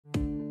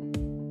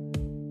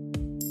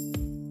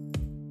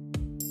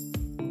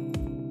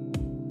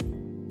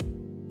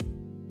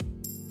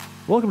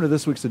Welcome to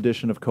this week's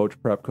edition of Coach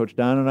Prep. Coach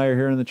Don and I are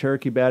here in the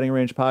Cherokee Batting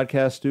Range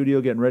podcast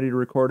studio getting ready to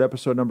record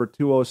episode number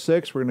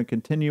 206. We're going to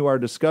continue our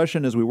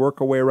discussion as we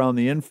work our way around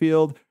the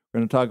infield. We're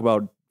going to talk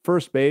about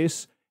first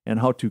base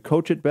and how to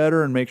coach it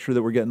better and make sure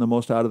that we're getting the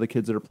most out of the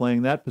kids that are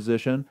playing that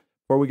position.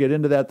 Before we get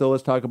into that, though,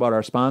 let's talk about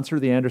our sponsor,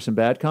 the Anderson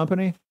Bat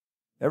Company.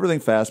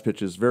 Everything Fast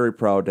Pitch is very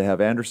proud to have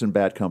Anderson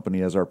Bat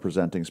Company as our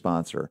presenting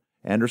sponsor.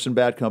 Anderson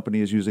Bat Company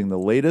is using the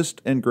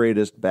latest and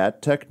greatest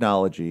bat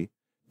technology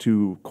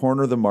to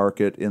corner the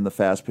market in the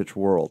fast pitch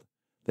world.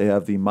 They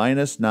have the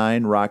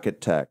 -9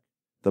 Rocket Tech,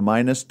 the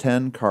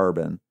 -10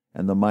 Carbon,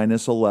 and the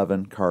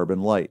 -11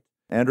 Carbon Light.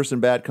 Anderson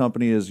Bat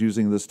Company is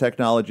using this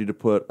technology to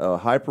put a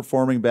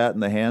high-performing bat in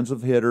the hands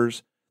of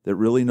hitters that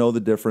really know the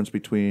difference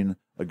between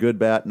a good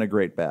bat and a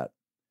great bat.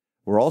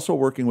 We're also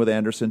working with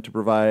Anderson to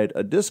provide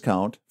a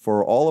discount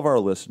for all of our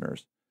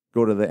listeners.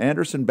 Go to the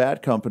Anderson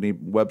Bat Company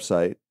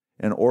website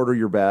and order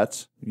your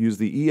bats. Use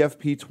the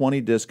EFP20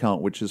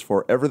 discount, which is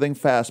for everything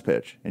fast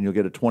pitch, and you'll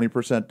get a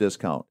 20%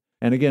 discount.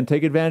 And again,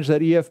 take advantage of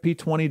that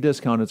EFP20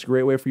 discount. It's a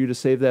great way for you to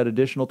save that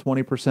additional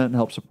 20% and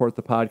help support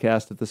the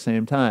podcast at the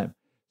same time.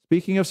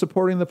 Speaking of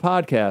supporting the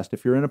podcast,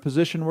 if you're in a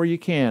position where you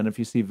can, if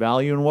you see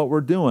value in what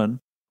we're doing,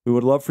 we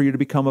would love for you to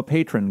become a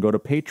patron. Go to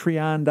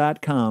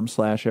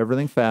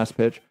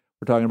patreon.com/everythingfastpitch.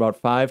 We're talking about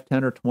 $5,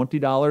 $10, or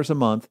 $20 a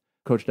month.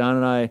 Coach Don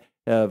and I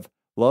have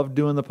loved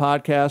doing the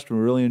podcast. We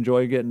really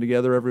enjoy getting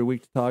together every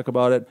week to talk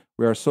about it.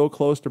 We are so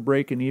close to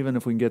breaking even.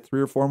 If we can get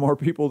 3 or 4 more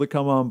people to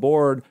come on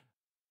board,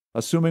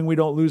 assuming we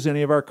don't lose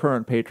any of our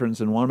current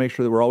patrons, and want to make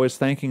sure that we're always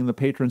thanking the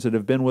patrons that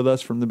have been with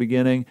us from the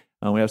beginning.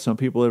 We have some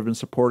people that have been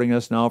supporting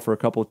us now for a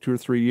couple of 2 or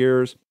 3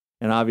 years,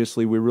 and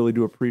obviously we really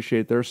do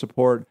appreciate their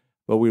support,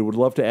 but we would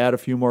love to add a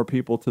few more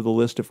people to the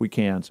list if we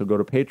can. So go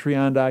to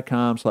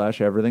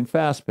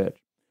patreon.com/everythingfastpitch.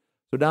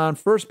 So Don,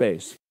 first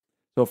base.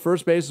 So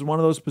first base is one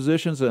of those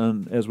positions,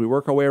 and as we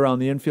work our way around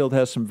the infield,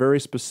 has some very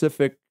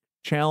specific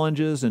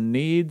challenges and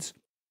needs.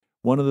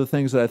 One of the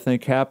things that I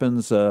think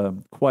happens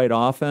quite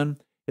often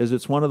is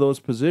it's one of those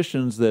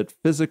positions that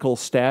physical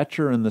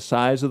stature and the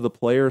size of the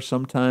player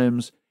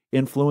sometimes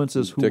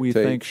influences who we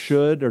think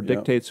should or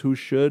dictates who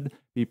should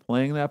be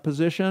playing that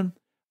position.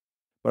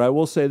 But I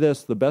will say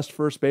this, the best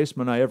first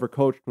baseman I ever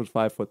coached was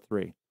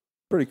 5'3".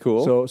 Pretty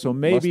cool. So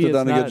maybe it's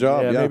done not, a good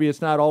job. Maybe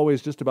it's not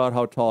always just about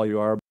how tall you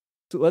are.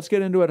 So let's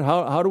get into it.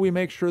 How do we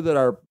make sure that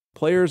our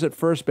players at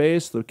first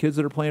base, the kids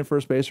that are playing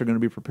first base, are going to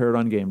be prepared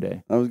on game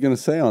day? I was going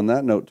to say on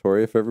that note,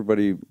 Tori, if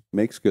everybody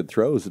makes good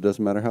throws, it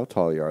doesn't matter how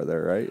tall you are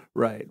there, right?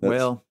 Right.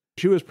 Well,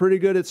 she was pretty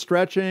good at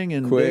stretching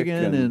and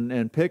digging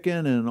and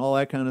picking and all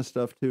that kind of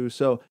stuff too.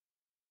 So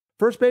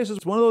first base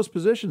is one of those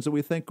positions that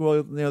we think,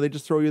 well, they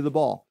just throw you the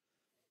ball.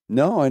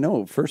 No, I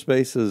know. First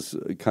base is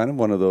kind of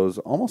one of those,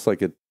 almost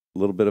like a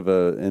little bit of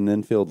an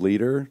infield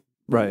leader,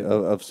 right,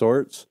 of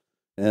sorts.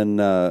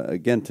 And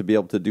again, to be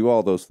able to do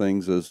all those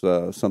things is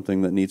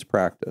something that needs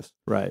practice.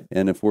 Right.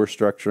 And if we're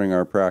structuring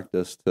our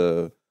practice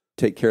to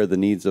take care of the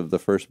needs of the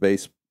first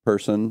base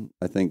person,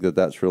 I think that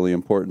that's really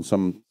important.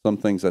 Some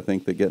things I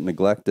think that get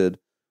neglected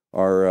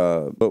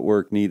are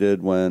footwork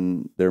needed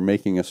when they're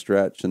making a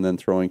stretch and then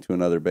throwing to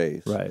another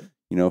base. Right.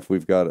 If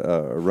we've got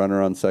a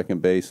runner on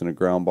second base and a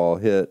ground ball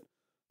hit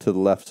to the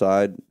left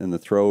side and the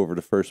throw over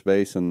to first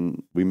base,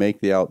 and we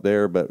make the out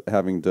there, but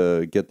having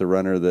to get the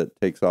runner that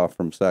takes off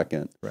from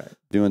second. Right.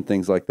 Doing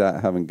things like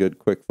that, having good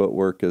quick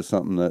footwork is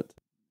something that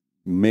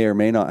may or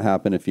may not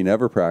happen if you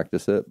never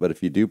practice it, but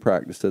if you do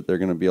practice it, they're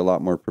going to be a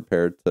lot more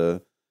prepared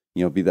to,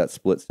 be that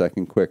split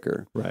second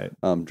quicker. Right.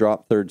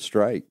 Drop third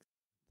strike,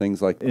 things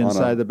like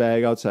inside the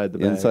bag, outside the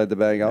bag. Inside the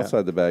bag,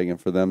 outside the bag,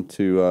 and for them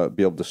to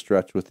be able to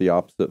stretch with the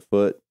opposite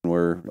foot.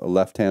 We're a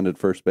left-handed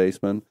first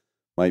baseman.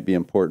 Might be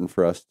important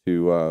for us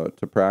to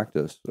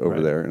practice over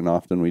there, and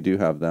often we do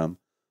have them.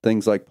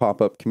 Things like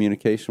pop-up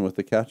communication with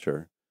the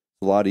catcher.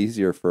 It's a lot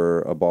easier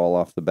for a ball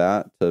off the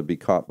bat to be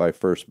caught by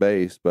first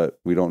base, but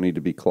we don't need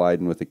to be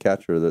colliding with the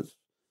catcher that's,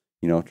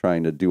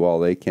 trying to do all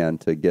they can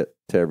to get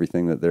to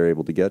everything that they're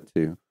able to get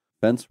to.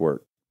 Fence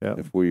work. Yep.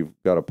 If we've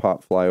got a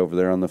pop fly over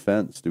there on the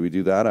fence, do we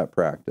do that at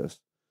practice?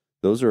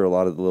 Those are a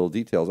lot of the little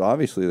details.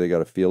 Obviously, they got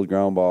to field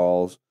ground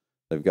balls.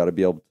 They've got to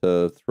be able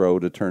to throw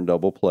to turn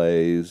double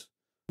plays.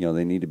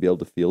 They need to be able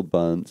to field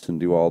bunts and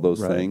do all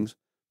those things.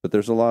 But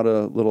there's a lot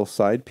of little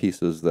side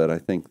pieces that I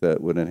think that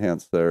would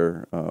enhance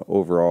their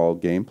overall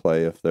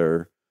gameplay if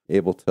they're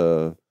able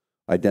to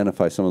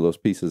identify some of those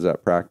pieces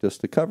at practice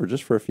to cover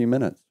just for a few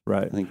minutes.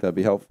 Right. I think that'd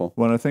be helpful.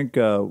 Well, I think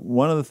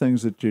one of the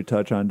things that you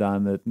touch on,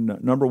 Don, that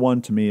number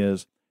one to me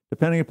is,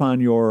 depending upon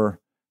your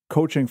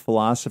coaching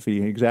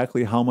philosophy,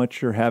 exactly how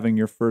much you're having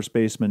your first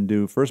baseman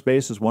do. First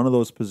base is one of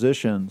those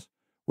positions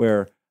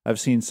where I've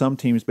seen some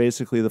teams,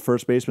 basically the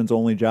first baseman's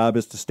only job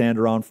is to stand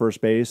around first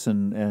base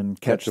and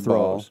catch the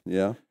throws. Ball.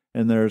 Yeah.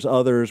 And there's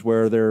others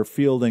where they're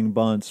fielding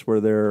bunts,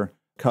 where they're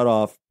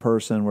cutoff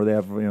person, where they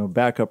have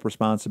backup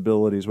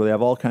responsibilities, where they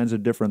have all kinds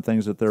of different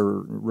things that they're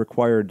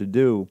required to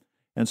do.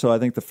 And so I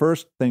think the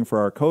first thing for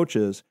our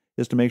coaches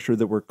is to make sure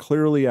that we're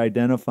clearly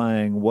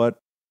identifying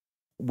what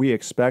we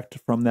expect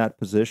from that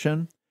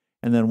position.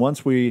 And then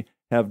once we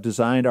have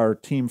designed our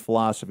team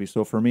philosophy.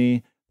 So for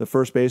me, the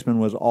first baseman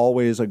was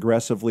always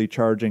aggressively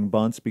charging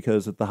bunts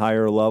because at the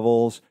higher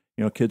levels,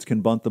 kids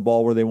can bunt the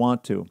ball where they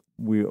want to.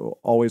 We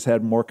always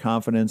had more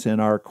confidence in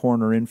our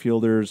corner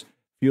infielders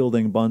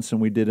fielding bunts than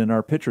we did in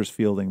our pitchers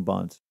fielding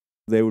bunts.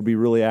 They would be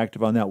really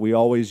active on that. We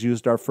always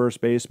used our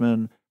first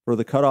baseman for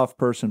the cutoff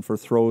person for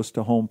throws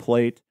to home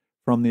plate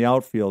from the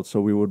outfield. So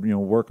we would,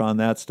 work on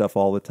that stuff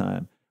all the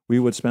time. We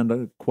would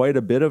spend quite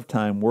a bit of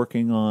time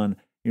working on,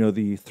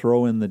 the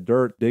throw in the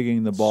dirt,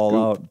 digging the ball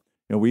out.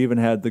 We even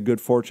had the good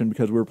fortune,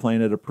 because we were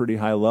playing at a pretty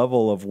high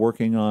level, of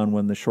working on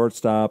when the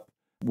shortstop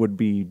would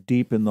be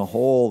deep in the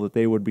hole, that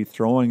they would be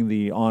throwing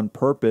the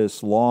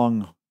on-purpose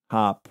long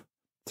hop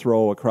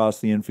throw across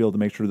the infield to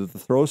make sure that the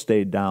throw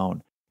stayed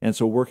down. And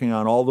so working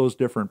on all those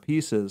different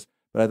pieces.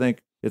 But I think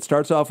it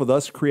starts off with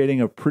us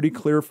creating a pretty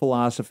clear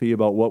philosophy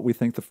about what we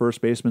think the first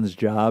baseman's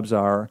jobs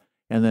are,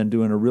 and then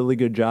doing a really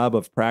good job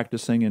of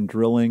practicing and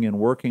drilling and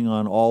working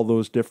on all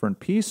those different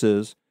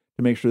pieces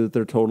to make sure that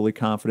they're totally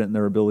confident in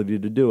their ability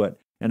to do it.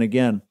 And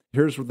again,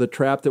 here's the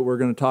trap that we're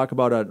going to talk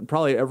about at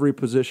probably every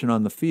position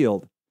on the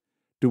field.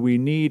 Do we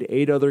need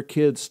 8 other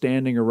kids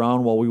standing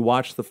around while we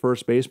watch the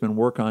first baseman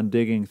work on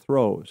digging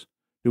throws?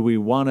 Do we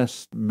want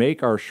to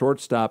make our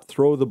shortstop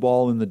throw the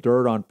ball in the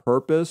dirt on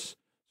purpose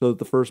so that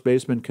the first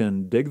baseman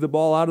can dig the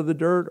ball out of the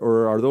dirt?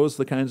 Or are those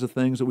the kinds of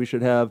things that we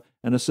should have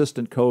an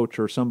assistant coach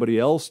or somebody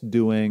else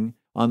doing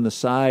on the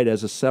side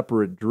as a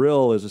separate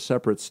drill, as a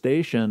separate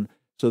station,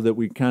 so that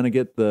we kind of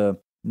get the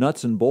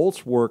nuts and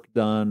bolts work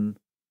done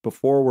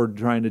before we're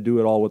trying to do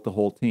it all with the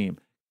whole team?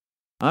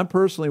 I'm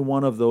personally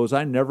one of those.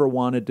 I never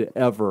wanted to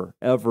ever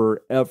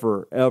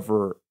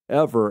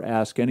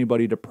ask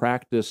anybody to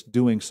practice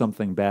doing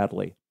something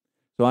badly.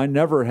 So I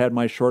never had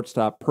my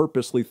shortstop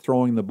purposely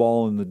throwing the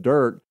ball in the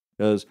dirt,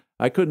 because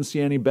I couldn't see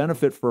any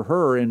benefit for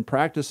her in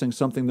practicing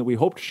something that we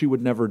hoped she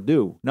would never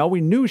do. Now, we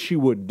knew she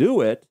would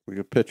do it. Like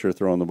a pitcher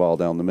throwing the ball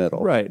down the middle.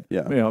 Right.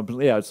 Yeah.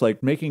 It's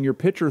like making your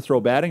pitcher throw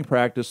batting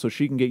practice so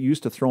she can get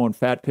used to throwing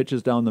fat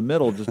pitches down the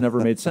middle. Just never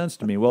made sense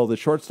to me. Well, the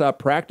shortstop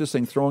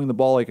practicing throwing the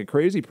ball like a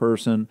crazy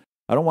person,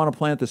 I don't want to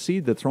plant the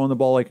seed that throwing the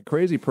ball like a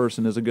crazy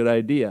person is a good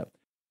idea.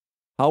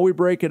 How we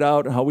break it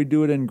out, how we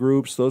do it in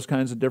groups, those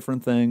kinds of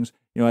different things,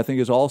 I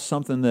think is all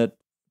something that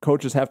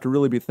coaches have to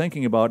really be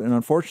thinking about. And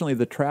unfortunately,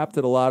 the trap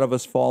that a lot of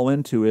us fall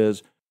into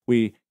is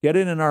we get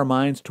it in our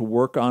minds to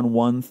work on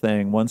one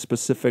thing, one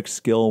specific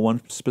skill,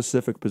 one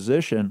specific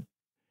position,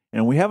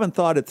 and we haven't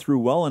thought it through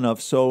well enough.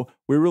 So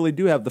we really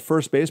do have the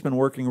first baseman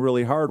working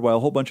really hard while a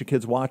whole bunch of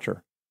kids watch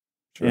her.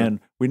 Sure. And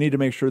we need to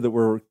make sure that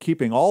we're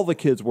keeping all the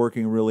kids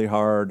working really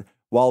hard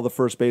while the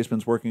first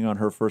baseman's working on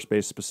her first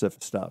base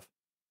specific stuff.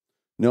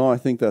 No, I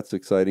think that's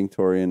exciting,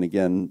 Tori. And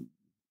again,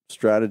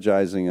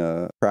 strategizing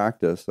a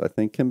practice, I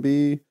think, can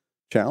be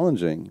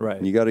challenging.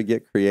 Right. You got to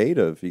get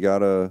creative. You got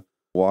to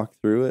walk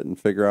through it and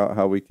figure out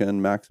how we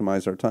can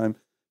maximize our time.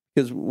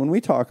 Because when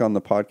we talk on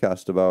the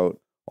podcast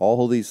about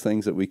all of these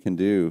things that we can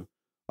do,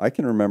 I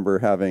can remember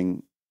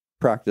having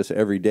practice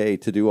every day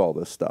to do all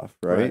this stuff,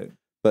 right?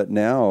 But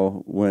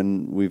now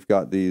when we've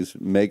got these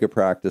mega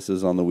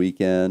practices on the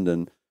weekend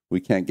and we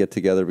can't get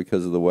together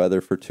because of the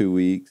weather for 2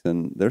 weeks,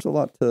 and there's a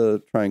lot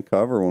to try and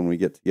cover when we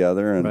get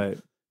together,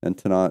 and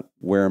to not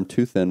wear them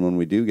too thin when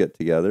we do get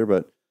together,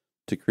 but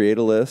to create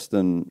a list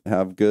and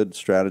have good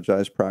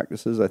strategized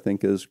practices, I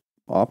think is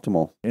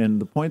optimal. And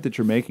the point that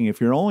you're making,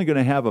 if you're only going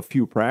to have a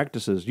few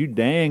practices, you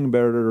dang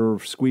better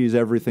squeeze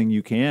everything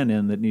you can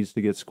in that needs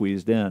to get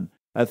squeezed in.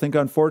 I think,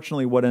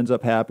 unfortunately, what ends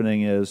up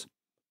happening is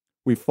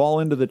we fall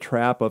into the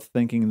trap of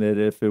thinking that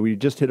if we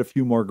just hit a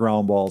few more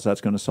ground balls, that's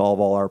going to solve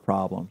all our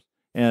problems.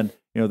 And,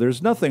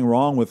 there's nothing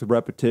wrong with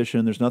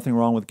repetition. There's nothing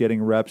wrong with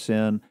getting reps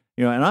in.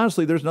 And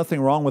honestly, there's nothing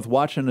wrong with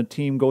watching a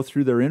team go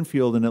through their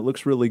infield and it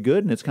looks really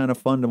good and it's kind of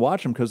fun to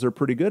watch them because they're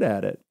pretty good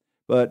at it.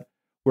 But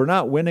we're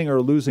not winning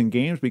or losing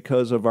games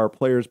because of our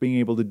players being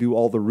able to do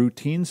all the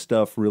routine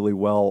stuff really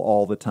well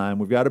all the time.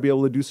 We've got to be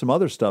able to do some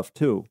other stuff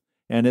too.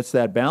 And it's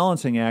that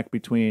balancing act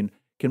between,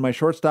 can my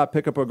shortstop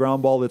pick up a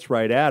ground ball that's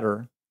right at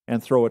her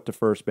and throw it to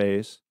first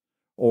base?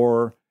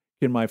 Or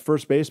can my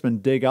first baseman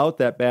dig out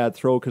that bad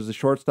throw because the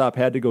shortstop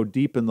had to go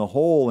deep in the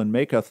hole and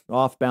make a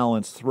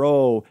off-balance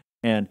throw,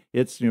 and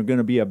it's going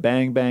to be a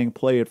bang-bang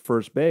play at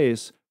first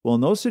base? Well,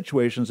 in those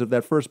situations, if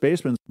that first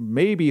baseman's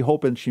maybe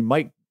hoping she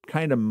might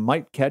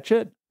catch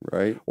it,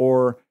 right,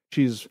 or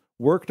she's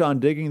worked on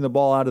digging the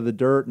ball out of the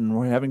dirt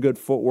and having good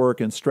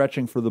footwork and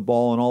stretching for the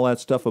ball and all that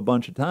stuff a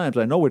bunch of times,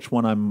 I know which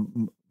one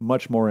I'm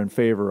much more in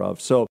favor of.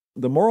 So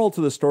the moral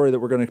to the story that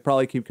we're going to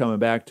probably keep coming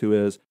back to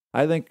is,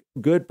 I think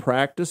good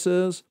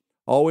practices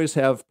always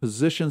have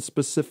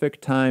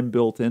position-specific time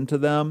built into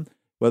them,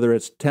 whether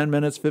it's 10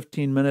 minutes,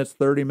 15 minutes,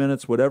 30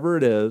 minutes, whatever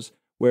it is,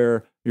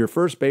 where your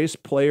first base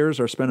players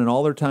are spending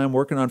all their time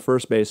working on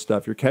first base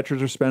stuff. Your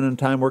catchers are spending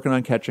time working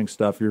on catching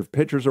stuff. Your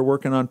pitchers are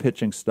working on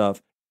pitching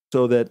stuff,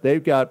 so that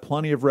they've got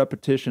plenty of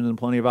repetition and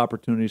plenty of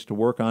opportunities to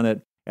work on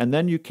it. And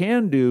then you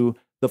can do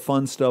the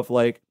fun stuff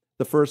like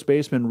the first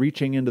baseman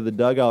reaching into the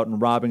dugout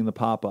and robbing the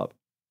pop-up.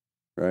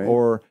 Right.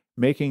 Or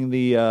making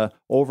the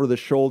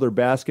over-the-shoulder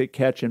basket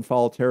catch in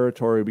foul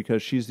territory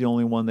because she's the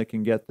only one that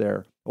can get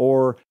there,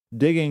 or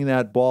digging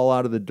that ball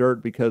out of the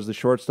dirt because the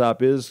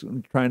shortstop is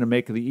trying to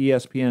make the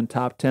ESPN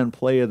top 10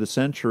 play of the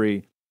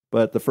century,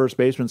 but the first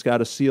baseman's got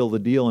to seal the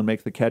deal and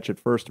make the catch at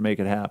first to make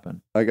it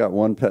happen. I got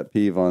one pet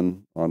peeve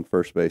on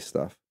first base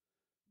stuff.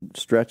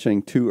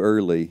 Stretching too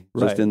early,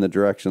 just in the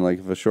direction. Like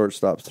if a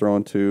shortstop's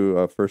throwing to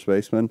a first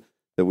baseman,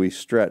 that we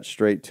stretch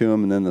straight to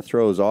him and then the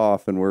throw's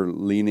off and we're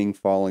leaning,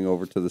 falling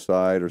over to the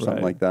side or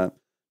something like that.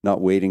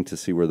 Not waiting to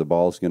see where the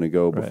ball's going to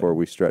go before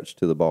we stretch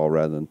to the ball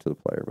rather than to the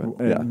player.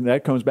 But, and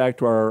that comes back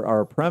to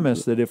our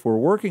premise that if we're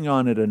working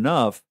on it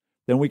enough,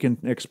 then we can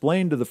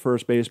explain to the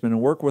first baseman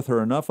and work with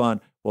her enough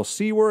on, well,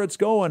 see where it's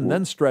going, and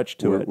then stretch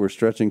to it. We're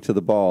stretching to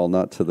the ball,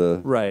 not to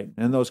the... Right,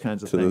 and those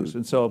kinds of things.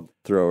 And so...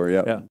 Thrower,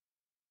 yeah.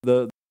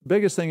 The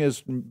biggest thing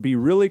is be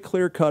really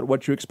clear-cut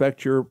what you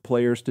expect your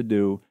players to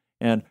do.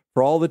 And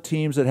for all the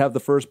teams that have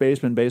the first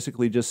baseman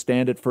basically just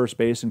stand at first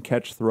base and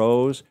catch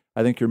throws,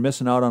 I think you're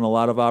missing out on a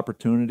lot of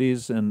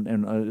opportunities, and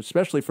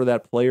especially for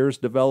that player's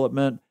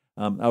development.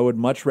 I would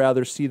much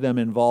rather see them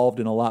involved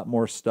in a lot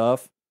more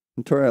stuff.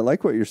 And Tori, I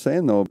like what you're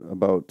saying, though,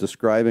 about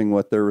describing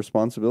what their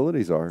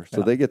responsibilities are.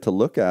 So they get to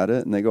look at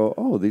it and they go,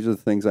 oh, these are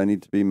the things I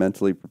need to be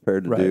mentally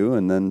prepared to do,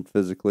 and then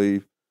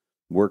physically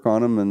work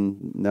on them,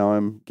 and now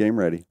I'm game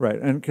ready.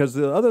 Right, and because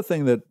the other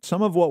thing that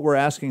some of what we're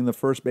asking the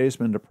first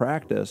baseman to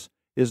practice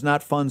is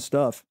not fun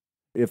stuff.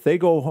 If they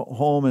go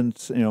home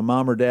and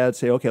mom or dad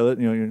say, okay,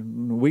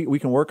 we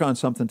can work on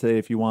something today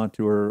if you want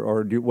to,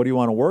 or what do you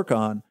want to work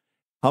on?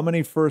 How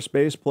many first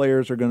base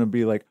players are going to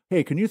be like,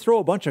 hey, can you throw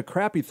a bunch of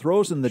crappy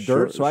throws in the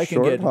dirt so I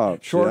can get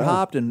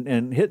short-hopped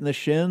and hitting the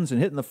shins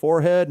and hitting the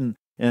forehead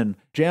and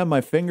jam my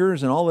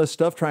fingers and all this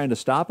stuff trying to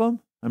stop them?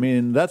 I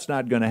mean, that's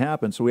not going to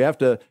happen. So we have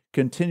to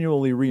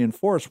continually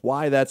reinforce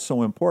why that's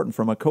so important.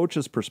 From a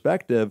coach's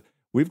perspective,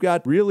 we've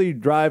got to really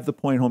drive the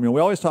point home.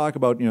 We always talk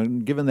about,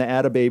 giving the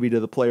attababy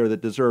to the player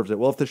that deserves it.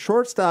 Well, if the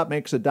shortstop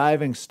makes a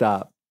diving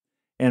stop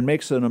and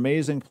makes an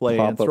amazing play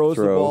and throws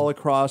the ball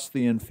across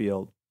the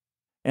infield,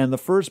 and the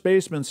first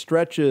baseman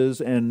stretches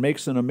and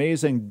makes an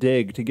amazing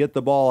dig to get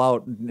the ball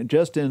out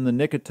just in the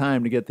nick of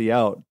time to get the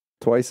out.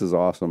 Twice as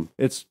awesome.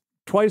 It's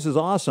twice as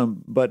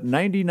awesome, but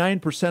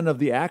 99% of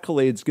the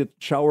accolades get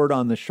showered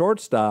on the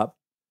shortstop,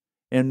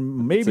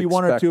 and maybe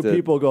one or two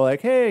people go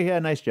like, hey, yeah,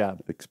 nice job.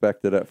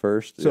 Expected at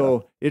first.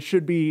 So it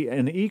should be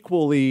an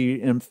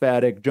equally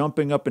emphatic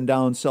jumping up and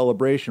down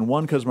celebration.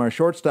 One, because my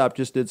shortstop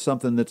just did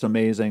something that's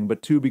amazing,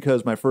 but two,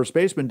 because my first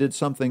baseman did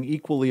something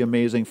equally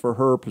amazing for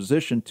her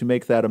position to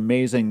make that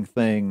amazing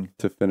thing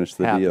to finish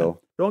the happen.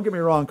 deal. Don't get me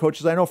wrong,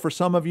 coaches. I know for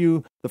some of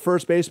you, the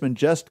first baseman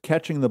just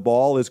catching the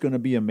ball is going to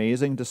be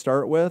amazing to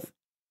start with.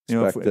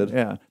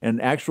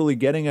 And actually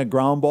getting a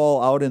ground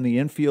ball out in the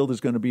infield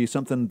is going to be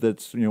something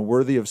that's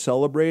worthy of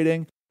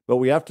celebrating. But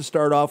we have to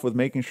start off with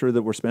making sure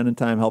that we're spending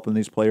time helping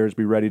these players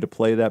be ready to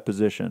play that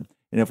position.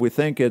 And if we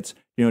think it's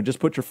just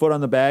put your foot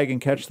on the bag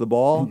and catch the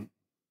ball,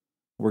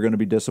 we're going to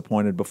be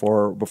disappointed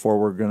before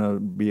we're going to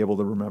be able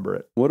to remember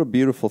it. What a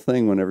beautiful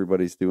thing when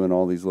everybody's doing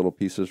all these little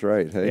pieces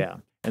right. Hey, yeah.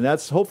 And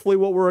that's hopefully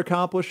what we're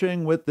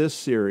accomplishing with this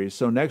series.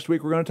 So next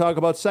week, we're going to talk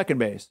about second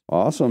base.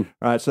 Awesome.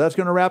 All right, so that's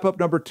going to wrap up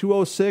number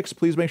 206.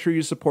 Please make sure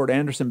you support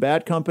Anderson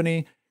Bat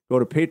Company. Go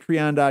to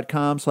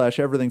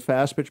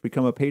patreon.com/everythingfastpitch.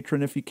 Become a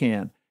patron if you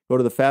can. Go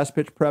to the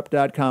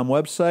fastpitchprep.com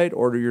website.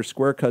 Order your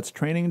Square Cuts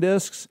training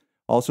discs.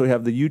 Also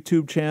have the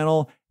YouTube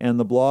channel and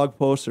the blog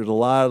post. There's a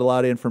lot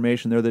of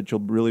information there that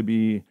you'll really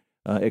be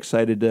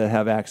excited to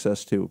have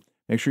access to.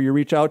 Make sure you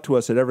reach out to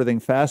us at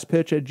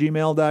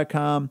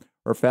everythingfastpitch@gmail.com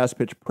or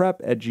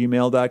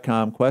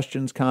fastpitchprep@gmail.com.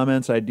 Questions,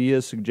 comments,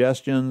 ideas,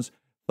 suggestions,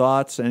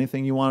 thoughts,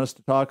 anything you want us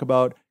to talk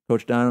about.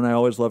 Coach Don and I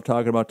always love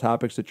talking about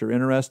topics that you're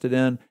interested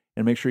in.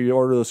 And make sure you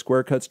order those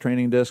Square Cuts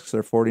training discs.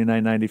 They're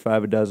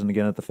 $49.95 a dozen,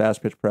 again, at the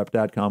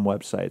fastpitchprep.com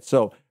website.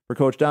 So for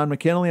Coach Don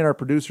McKinley and our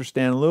producer,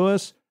 Stan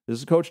Lewis, this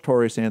is Coach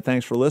Torrey saying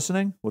thanks for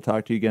listening. We'll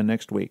talk to you again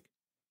next week.